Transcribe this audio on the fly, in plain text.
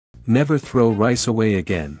Never throw rice away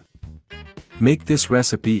again. Make this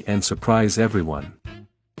recipe and surprise everyone.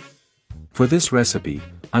 For this recipe,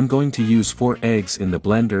 I'm going to use 4 eggs in the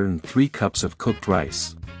blender and 3 cups of cooked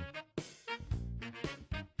rice.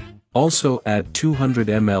 Also add 200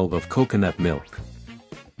 ml of coconut milk,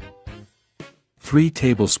 3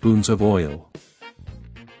 tablespoons of oil,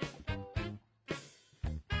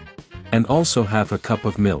 and also half a cup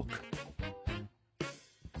of milk.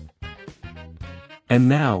 And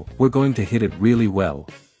now, we're going to hit it really well.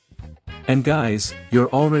 And guys, you're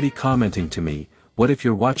already commenting to me, what if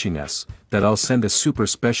you're watching us, that I'll send a super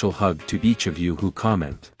special hug to each of you who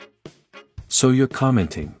comment. So you're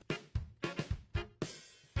commenting.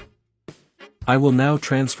 I will now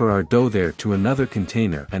transfer our dough there to another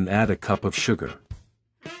container and add a cup of sugar.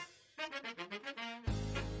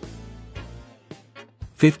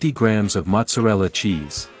 50 grams of mozzarella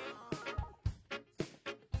cheese.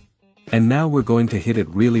 And now we're going to hit it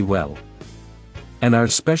really well. And our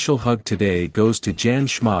special hug today goes to Jan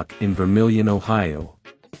Schmock in Vermilion, Ohio.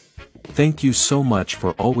 Thank you so much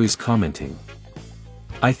for always commenting.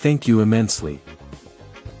 I thank you immensely.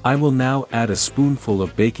 I will now add a spoonful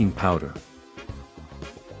of baking powder.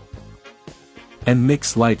 And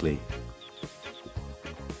mix lightly.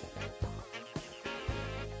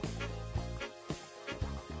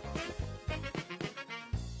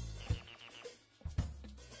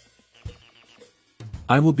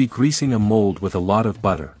 I will be greasing a mold with a lot of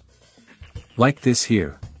butter. Like this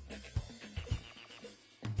here.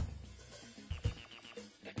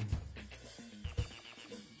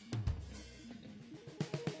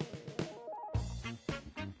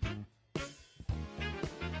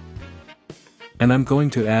 And I'm going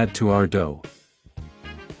to add to our dough.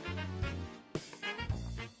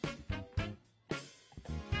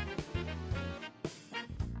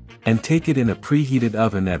 And take it in a preheated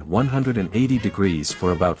oven at 180 degrees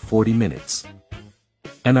for about 40 minutes.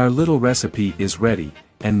 And our little recipe is ready,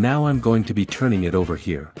 and now I'm going to be turning it over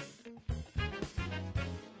here.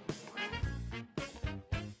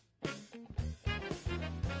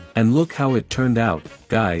 And look how it turned out,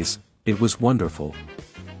 guys, it was wonderful.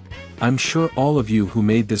 I'm sure all of you who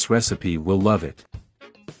made this recipe will love it.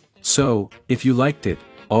 So, if you liked it,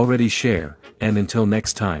 already share, and until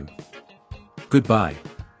next time. Goodbye.